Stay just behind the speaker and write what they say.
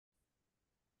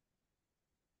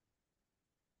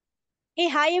Hey,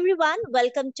 hi everyone.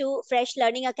 Welcome to Fresh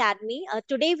Learning Academy.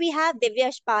 Today we have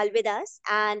Divyash Pal with us,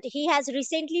 and he has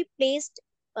recently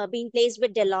been placed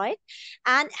with Deloitte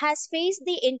and has faced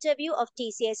the interview of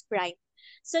TCS Prime.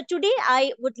 So today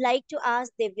I would like to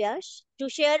ask Divyash to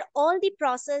share all the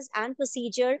process and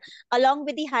procedure along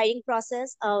with the hiring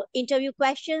process, interview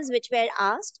questions which were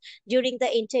asked during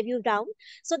the interview round,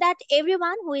 so that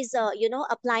everyone who is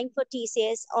applying for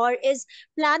TCS or is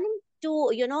planning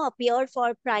to appear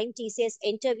for prime TCS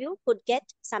interview could get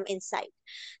some insight.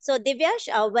 So Divyash,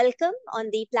 welcome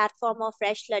on the platform of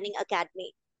Fresh Learning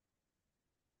Academy.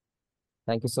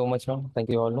 Thank you so much, ma'am. Thank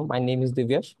you all know. My name is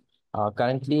Divyash.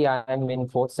 Currently, I am in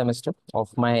fourth semester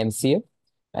of my MCA,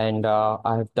 and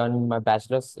I have done my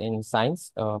bachelor's in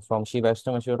science from Shri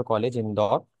Vaishnav Institute College in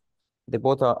Indore. They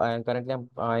both are, and currently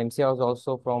MCA was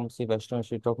also from Shri Vaishnav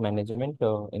Institute of Management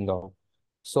Indore.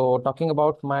 So, talking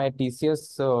about my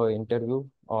TCS interview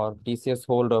or TCS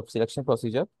hold of selection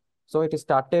procedure. So, it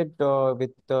started with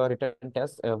the written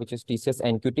test, which is TCS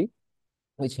NQT,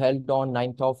 which held on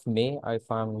 9th of May,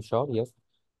 if I'm sure, yes.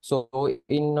 So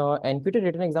in NPT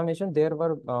written examination, there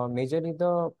were majorly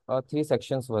the three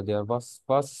sections were there. First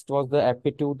was the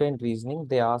aptitude and reasoning.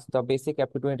 They asked the basic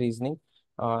aptitude and reasoning.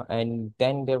 And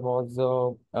then there was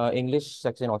English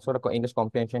section, also the English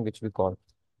comprehension, which we call.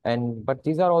 And but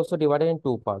these are also divided in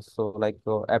two parts. So like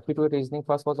aptitude reasoning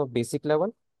first was of basic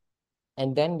level,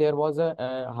 and then there was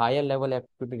a higher level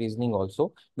aptitude reasoning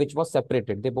also, which was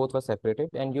separated. They both were separated,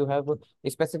 and you have a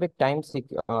specific time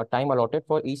allotted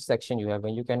for each section you have,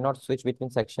 and you cannot switch between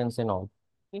sections and all.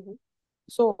 Mhm.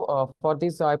 So for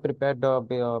this, I prepared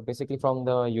basically from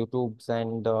the YouTubes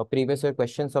and previous year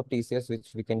questions of TCS,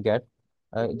 which we can get.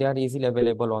 Mhm. They are easily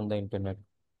available on the internet.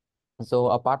 So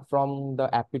apart from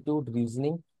the aptitude,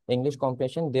 reasoning, English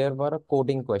comprehension, there were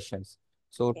coding questions.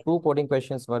 So Okay. two coding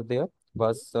questions were there. Mhm.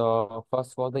 Was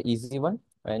first was the easy one,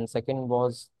 and second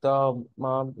was the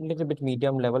little bit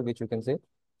medium level, which you can say.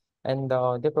 And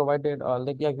they provided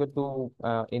like you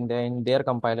to in their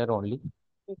compiler only.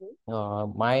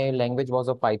 Mhm. My language was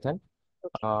a Python.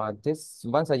 Okay. This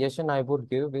one suggestion I would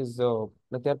give is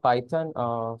that their Python,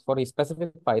 for a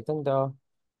specific Python,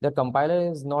 the compiler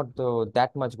is not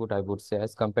that much good, I would say,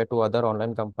 as compared to other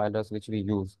online compilers which we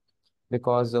use.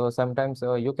 Because sometimes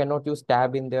you cannot use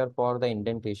tab in there for the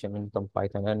indentation in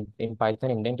Python, and in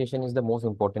Python, indentation is the most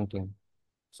important thing.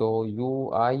 So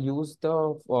I use the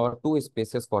two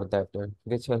spaces for that,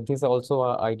 which this also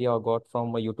idea I got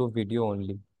from a YouTube video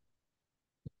only.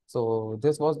 So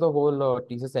this was the whole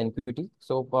thesis NQT.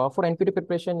 So for NQT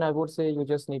preparation, I would say you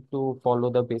just need to follow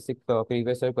the basic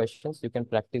previous year questions. You can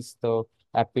practice the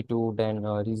aptitude and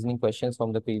reasoning questions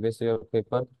from the previous year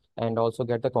paper, and also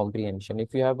get the comprehension.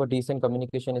 If you have a decent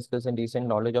communication skills and decent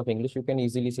knowledge of English, you can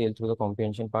easily sail through the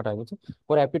comprehension part, I would say.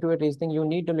 For aptitude and reasoning, you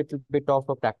need a little bit of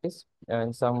a practice,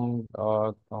 and some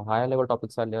higher level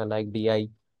topics are there like DI,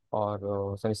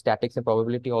 or some statics and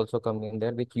probability also come in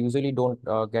there, which usually don't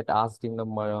get asked in the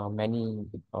many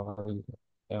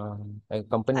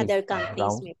companies Other companies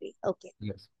rounds. maybe. Okay.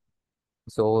 Yes.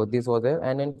 So this was there,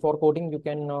 and then for coding, you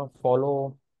can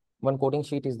follow one coding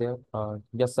sheet is there.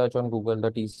 Just search on Google the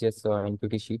TCS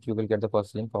NQT sheet. You will get the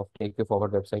first link of Take You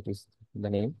Forward website is the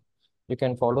name. You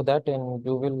can follow that, and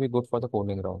you will be good for the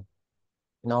coding round.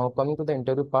 Now coming to the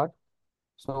interview part.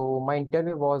 So my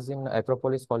interview was in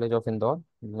Acropolis College of Indore,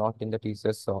 not in the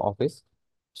TCS office.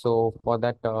 So for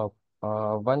that,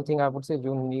 one thing I would say,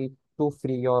 you need to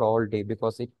free your all day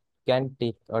because it can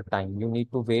take a time. You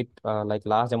need to wait like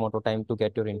large amount of time to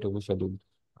get your interview scheduled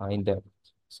in there.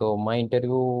 So my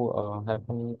interview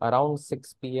happened around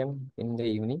 6 p.m. in the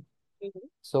evening. Mhm.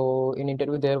 So in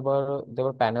interview there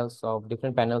were panels of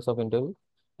different panels of interview,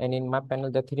 and in my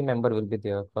panel the three member will be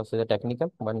there. First is the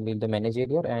technical, one will be the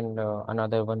managerial, and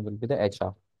another one will be the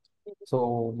HR. Mhm.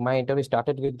 So my interview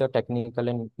started with the technical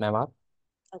and MEMAR.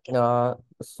 Okay.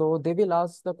 So they will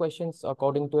ask the questions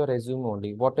according to your resume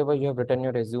only. Whatever you have written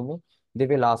your resume, they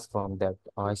will ask from that.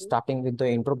 Mhm. Starting with the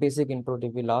intro, basic intro, they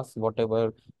will ask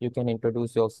whatever you can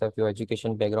introduce yourself, your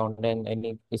education background, and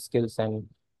any skills and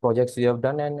projects you have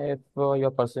done. And if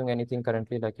you're pursuing anything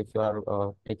currently, like if you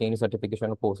are taking any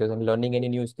certification or courses and learning any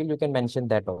new skill, you can mention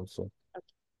that also.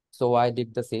 Okay. So I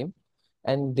did the same.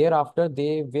 And thereafter,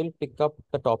 they will pick up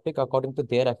the topic according to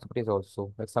their expertise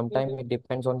also. Like sometimes Mhm. it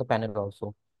depends on the panel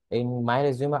also. In my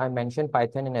resume, I mentioned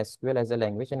Python and SQL as a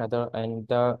language, and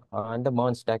the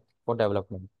MERN stack for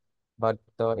development. But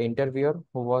the interviewer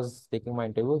who was taking my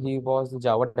interview, he was a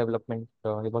Java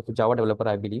developer,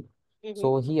 I believe. Mhm.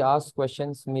 So he asked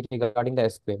questions me regarding the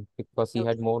SQL because he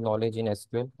had Okay. more knowledge in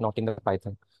SQL, not in the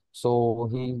Python. So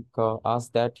he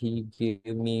asked that he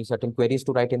gave me certain queries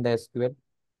to write in the SQL,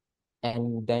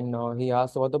 And then he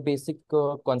asked about the basic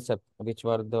concept, which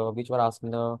were asked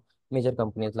in the major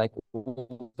companies like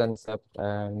concept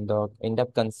and the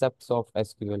in-depth concepts of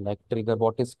SQL, like trigger,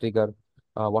 what is trigger,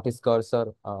 what is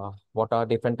cursor, what are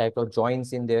different types of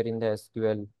joins in there in the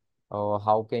SQL.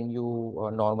 How can you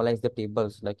normalize the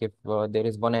tables? Like if there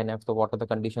is one NF, so what are the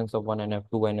conditions of one NF,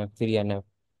 two NF, three NF?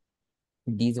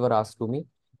 These were asked to me.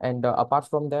 And apart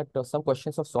from that, some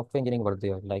questions of software engineering were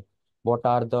there, like what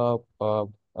are the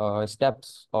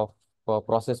steps of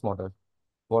process model,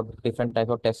 what different type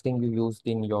of testing you used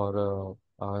in your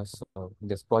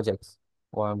this projects,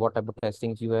 or what type of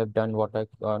testings you have done, what type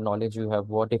knowledge you have,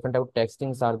 what different type of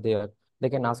testings are there. They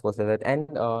can ask for that, and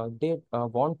they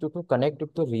want you to connect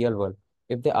it to real world.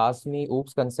 If they ask me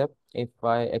oops concept, if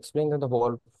I explain them the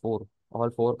all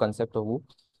four concept of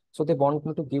oops, so they want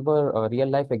me to give a real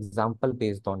life example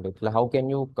based on it. Like how can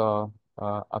you connect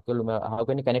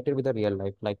it with the real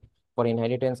life? Like for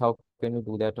inheritance, how can you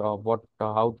do that?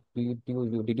 How did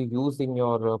you use in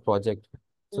your project?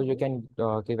 So you Mm-hmm.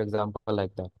 can give example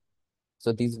like that.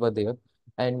 So these were there.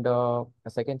 And a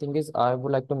second thing is I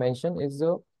would like to mention is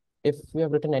if you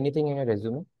have written anything in a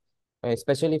resume,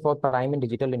 especially for prime and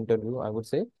digital interview, I would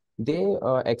say they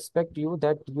expect you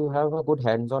that you have a good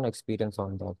hands-on experience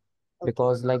on that. Okay.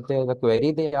 Because like the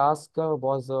query they asked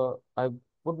was, I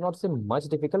would not say much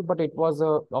difficult, but it was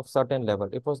of certain level.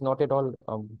 It was not at all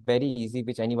very easy,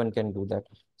 which anyone can do that.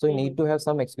 So you Mm-hmm. need to have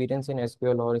some experience in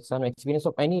SQL or some experience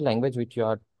of any language which you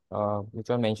are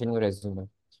mentioning in your resume.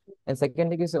 And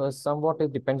second thing is somewhat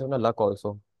it depends on the luck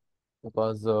also,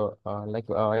 because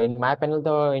in my panel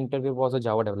the interview was a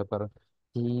Java developer.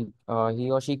 He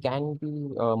or she can be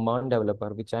a MERN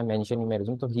developer, which I mentioned in my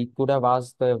resume. So he could have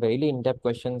asked the very in-depth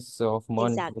questions of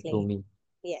MERN to Exactly. me.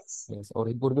 Yes. Yes, or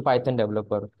he could be Python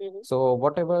developer. Mm-hmm. So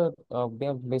whatever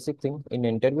basic thing in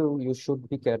interview, you should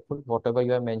be careful. Whatever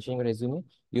you are mentioning in resume,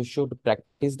 you should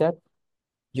practice that.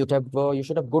 You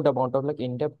should have good amount of like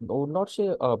in-depth, I would not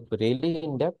say really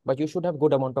in-depth, but you should have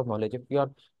good amount of knowledge. If you are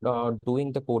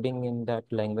doing the coding in that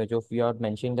language, or if you are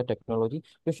mentioning the technology,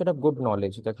 you should have good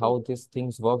knowledge that how Mm-hmm. these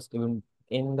things works in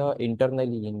the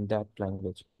internally in that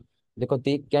language, because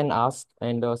they can ask.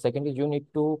 And secondly, you need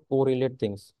to correlate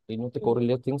things. You need to Mm-hmm.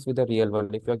 correlate things with the real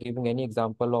world. If you are giving any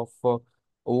example of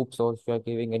oops, or if you are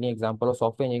giving any example of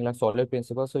software engineering like solid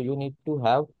principles, so you need to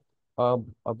have a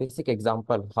basic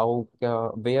example how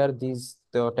where these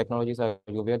the technologies are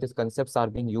where these concepts are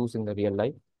being used in the real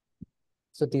life.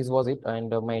 So this was it,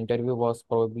 and my interview was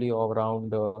probably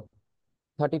around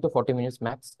 30 to 40 minutes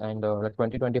max, and like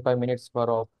 20-25 minutes for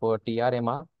of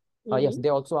TRMR. Yes, Mm-hmm. they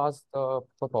also asked for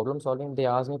problem solving. They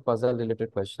asked me puzzle related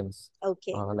questions.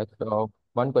 Okay.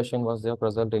 One question was there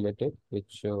puzzle related,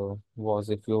 which was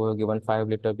if you were given 5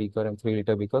 liter beaker and 3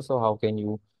 liter beaker, so how can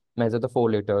you measure the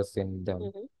 4 liters in them?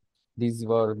 Mm-hmm. These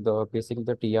were the basically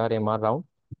the TRMR round,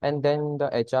 and then the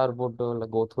HR would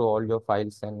like, go through all your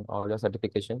files and all your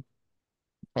certification.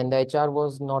 And the HR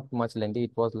was not much lengthy.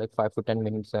 It was like 5 to 10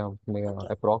 minutes Okay.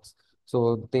 approx.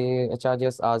 So the HR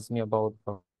just asked me about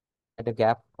I had a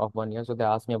gap of 1 year, so they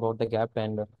asked me about the gap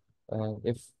and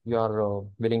if you are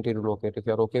willing to relocate, if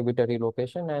you are okay with the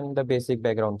relocation, and the basic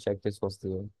background check. This was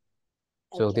the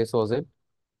so Okay. this was it.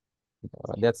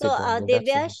 That's So, it only. That's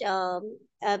it.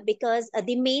 Devyash, because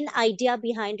the main idea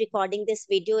behind recording this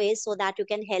video is so that you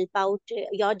can help out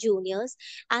your juniors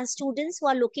and students who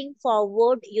are looking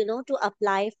forward, to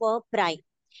apply for Prime.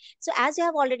 So, as you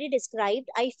have already described,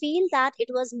 I feel that it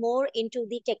was more into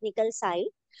the technical side.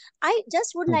 I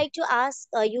just would Hmm. like to ask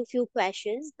you few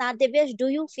questions. That Divyash, do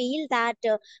you feel that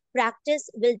practice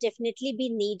will definitely be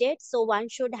needed? So one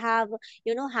should have,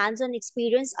 hands-on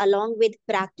experience along with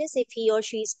practice if he or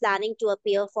she is planning to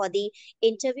appear for the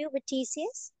interview with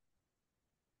TCS.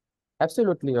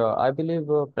 Absolutely. I believe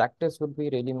practice would be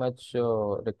really much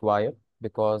required,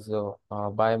 because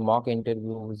by mock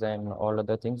interviews and all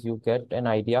other things, you get an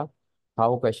idea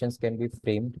how questions can be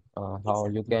framed, how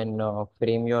you Exactly. can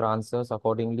frame your answers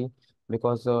accordingly.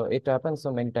 Because it happens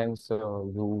so many times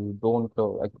you don't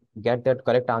like, get that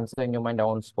correct answer in your mind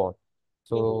on spot.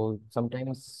 Hmm. So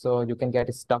sometimes you can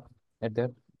get stuck at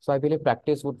that. So I believe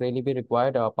practice would really be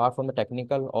required. Apart from the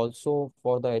technical, also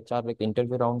for the HR like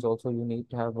interview rounds, also you need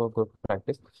to have a good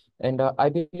practice. And I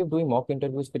believe doing mock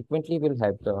interviews frequently will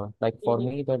help. Like for Hmm.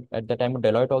 me, that at the time of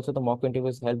Deloitte, also the mock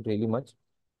interviews helped really much.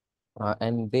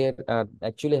 And they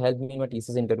actually helped me in my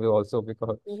thesis interview also,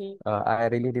 because Hmm. I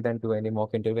really didn't do any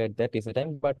mock interview at that thesis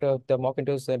time. But the mock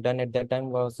interviews done at that time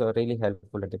was really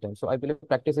helpful at the time. So I believe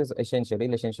practice is essential,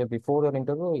 really essential before your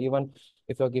interview. Even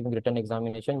if you're giving written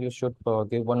examination, you should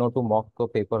give one or two mock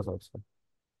papers also.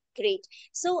 Great.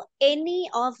 So, any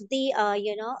of the,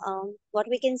 what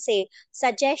we can say,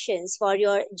 suggestions for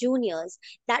your juniors,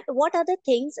 that what are the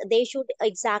things they should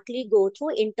exactly go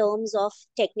through in terms of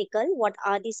technical? What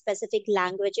are the specific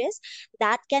languages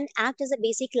that can act as a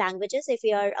basic languages if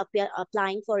you are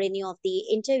applying for any of the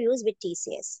interviews with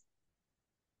TCS?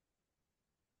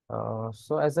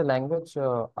 So as a language,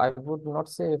 I would not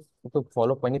say to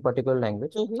follow any particular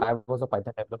language. Mm-hmm. I was a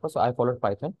Python developer, so I followed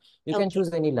Python. You can Okay.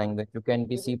 choose any language. You can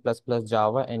be Mm-hmm. C++,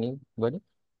 Java, anybody.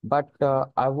 But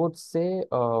I would say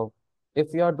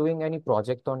if you are doing any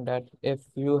project on that, if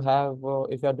you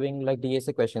are doing like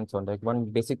DSA questions on that, one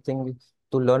basic thing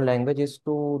to learn language is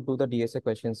to do the DSA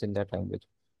questions in that language.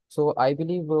 So I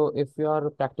believe if you are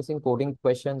practicing coding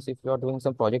questions, if you are doing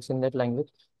some projects in that language,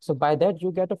 so by that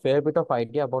you get a fair bit of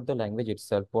idea about the language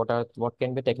itself. What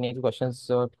can be technical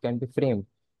questions can be framed,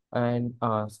 and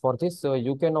for this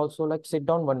you can also like sit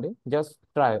down one day, just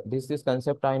try this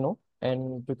concept I know,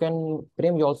 and you can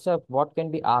frame yourself what can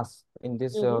be asked in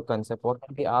this Mm-hmm. concept, what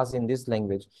can be asked in this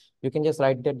language. You can just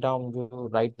write that down. You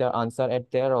write the answer at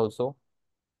there also,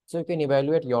 so you can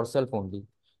evaluate yourself only.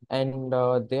 And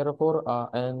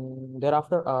and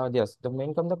thereafter, yes, the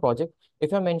main come the project.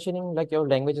 If you're mentioning like your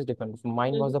language is different,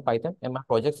 mine was Mm-hmm. the Python and my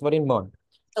projects were in Merl.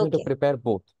 So you need to Okay. prepare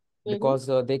both, Mm-hmm.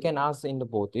 because they can ask in the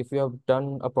both. If you have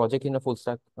done a project in a full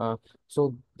stack,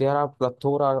 so there are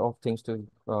plethora of things to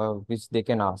which they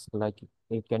can ask. Like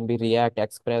it can be React,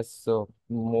 Express,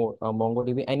 more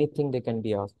MongoDB, anything they can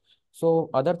be asked. So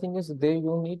other thing is they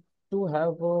you need to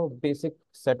have a basic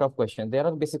set of questions. There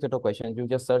are basic set of questions. You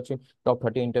just search in top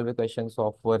 30 interview questions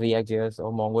of React.js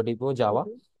or MongoDB or Java.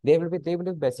 Mm-hmm. They will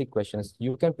be basic questions.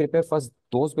 You can prepare first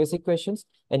those basic questions,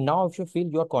 and now if you feel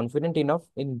you are confident enough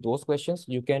in those questions,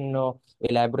 you can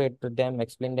elaborate to them,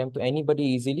 explain them to anybody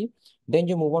easily. Then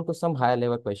you move on to some higher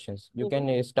level questions. You Mm-hmm.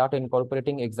 can start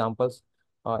incorporating examples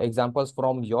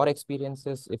from your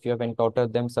experiences if you have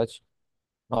encountered them such,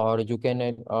 or you can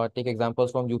take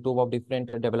examples from YouTube of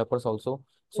different developers also.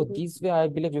 So Mm-hmm. this way, I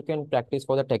believe you can practice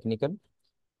for the technical.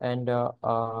 And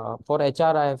for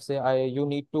HR, I have say you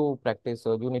need to practice.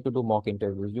 You need to do mock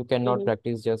interviews. You cannot Mm-hmm.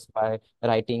 practice just by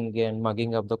writing and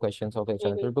mugging up the questions of HR Mm-hmm.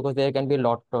 interview, because there can be a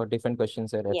lot of different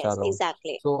questions at HR Yes, round.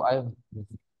 exactly.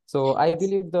 So I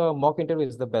believe the mock interview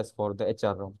is the best for the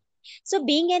HR round. So,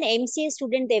 being an MCA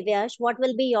student, Devyash, what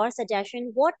will be your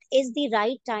suggestion? What is the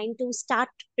right time to start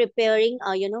preparing,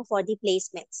 for the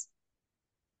placements?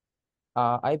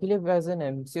 I believe as an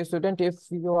MCA student, if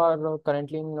you are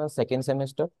currently in a second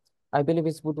semester, I believe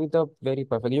it would be the very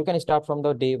perfect. You can start from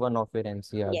the day one of your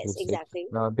MCA, I Yes, would say, exactly.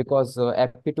 because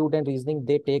aptitude and reasoning,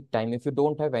 they take time. If you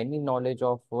don't have any knowledge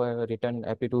of written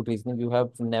aptitude reasoning, you have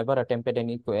never attempted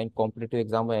any competitive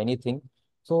exam or anything.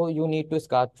 So you need to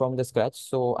start from the scratch.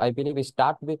 So I believe we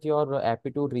start with your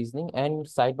aptitude reasoning, and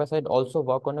side by side also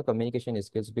work on the communication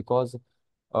skills, because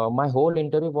my whole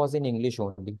interview was in English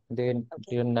only. Okay.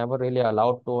 They never really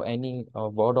allowed to any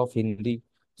word of Hindi.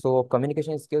 So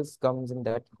communication skills comes in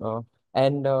that,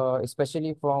 and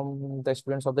especially from the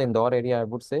students of the Indore area, I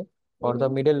would say, or the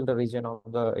Mm-hmm. middle region of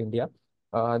the India.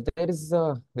 There is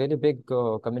a really big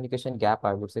communication gap,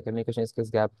 I would say, communication skills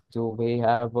gap. So we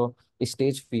have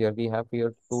stage fear. We have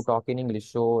fear to talk in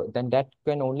English. So then that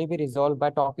can only be resolved by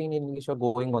talking in English or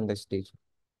going on the stage.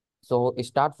 So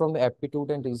start from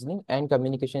aptitude and reasoning and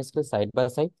communication skills side by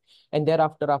side, and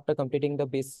thereafter, after completing the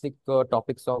basic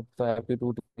topics of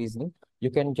aptitude reasoning, you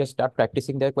can just start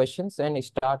practicing their questions and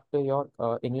start your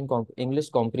English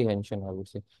comprehension, I would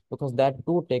say, because that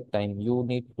too take time. You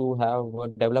need to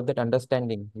have develop that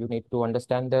understanding. You need to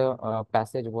understand the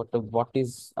passage, what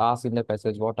is asked in the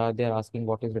passage, what are they asking,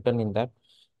 what is written in that,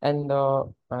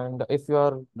 and if you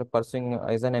are the pursuing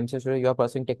as an MCA student, you are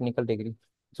pursuing technical degree,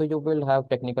 so you will have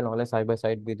technical knowledge side by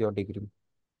side with your degree.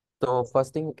 So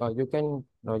first thing, you can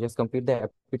just complete the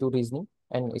aptitude reasoning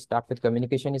and start with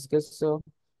communication skills,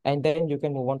 and then you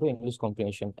can move on to English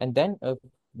comprehension. And then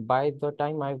by the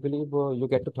time I believe you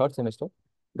get to third semester,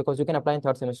 because you can apply in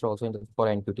third semester also for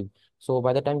NQT. So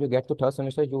by the time you get to third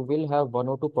semester, you will have one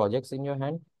or two projects in your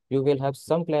hand. You will have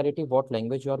some clarity what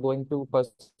language you are going to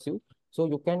pursue. So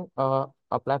you can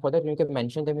apply for that. You can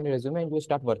mention them in your resume and you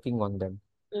start working on them.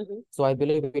 Mm-hmm. So I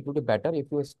believe it would be better if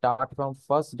you start from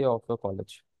first day of the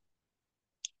college.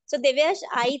 So, Divyash,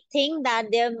 I think that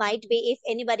there might be, if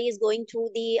anybody is going through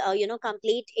the,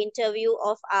 complete interview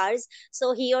of ours,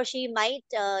 so he or she might,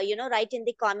 write in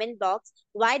the comment box,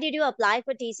 why did you apply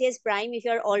for TCS Prime if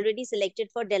you're already selected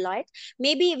for Deloitte?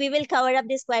 Maybe we will cover up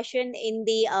this question in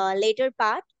the later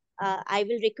part. I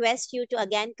will request you to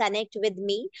again connect with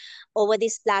me over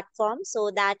this platform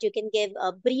so that you can give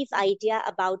a brief idea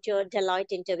about your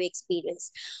Deloitte interview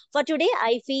experience. For today,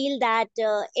 I feel that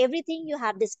everything you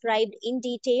have described in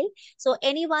detail. So,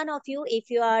 any one of you, if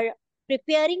you are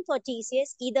preparing for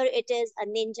TCS, either it is a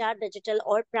Ninja, Digital,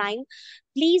 or Prime,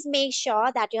 please make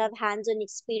sure that you have hands-on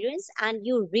experience and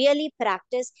you really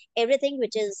practice everything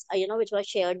which is which was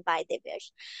shared by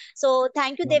Divyash. So,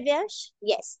 thank you, No. Divyash.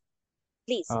 Yes,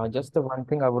 please. Just the one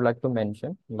thing I would like to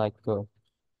mention, like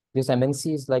these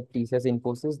MNCs like TCS,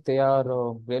 Infosys, they are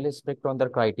really strict on their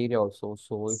criteria also.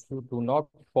 So if you do not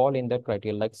fall in that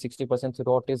criteria, like 60%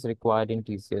 throughout is required in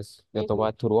TCS.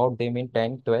 Mm-hmm, Throughout they mean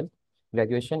 10, 12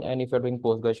 graduation, and if you're doing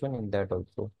post-graduation in that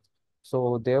also.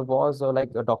 So there was like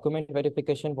a document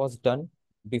verification was done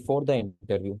before the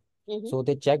interview. mm-hmm. So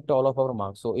they checked all of our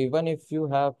marks. So even if you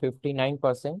have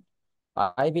 59%,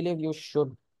 I believe you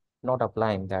should not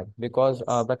apply in that, because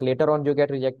Yes. but later on you get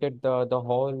rejected, the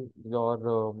whole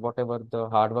your whatever the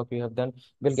hard work you have done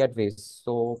will get waste.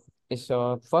 So it's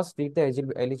first read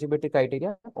the eligibility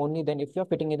criteria, only then if you're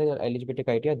fitting in the eligibility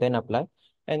criteria then apply,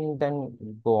 and then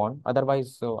go on.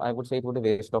 Otherwise, I would say it would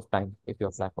be a waste of time if you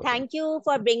apply for that. Thank you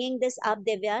for bringing this up,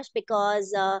 Divyash,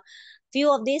 because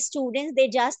few of these students, they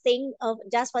just think of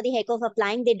just for the heck of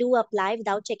applying, they do apply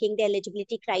without checking the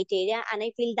eligibility criteria, and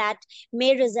I feel that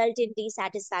may result in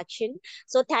dissatisfaction.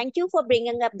 So thank you for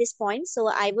bringing up this point. So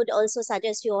I would also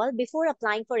suggest you all, before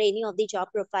applying for any of the job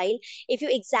profile, if you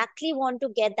exactly want to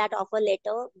get that offer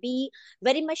letter, be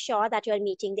very much sure that you are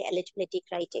meeting the eligibility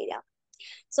criteria.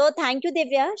 So thank you,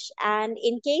 Divyash. And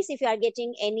in case if you are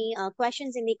getting any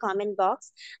questions in the comment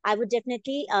box, I would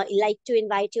definitely like to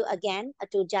invite you again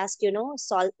to just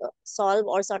solve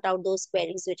or sort out those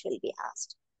queries which will be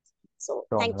asked. So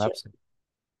Sure, thank ma'am, you. absolutely.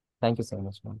 Thank you so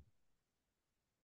much, ma'am.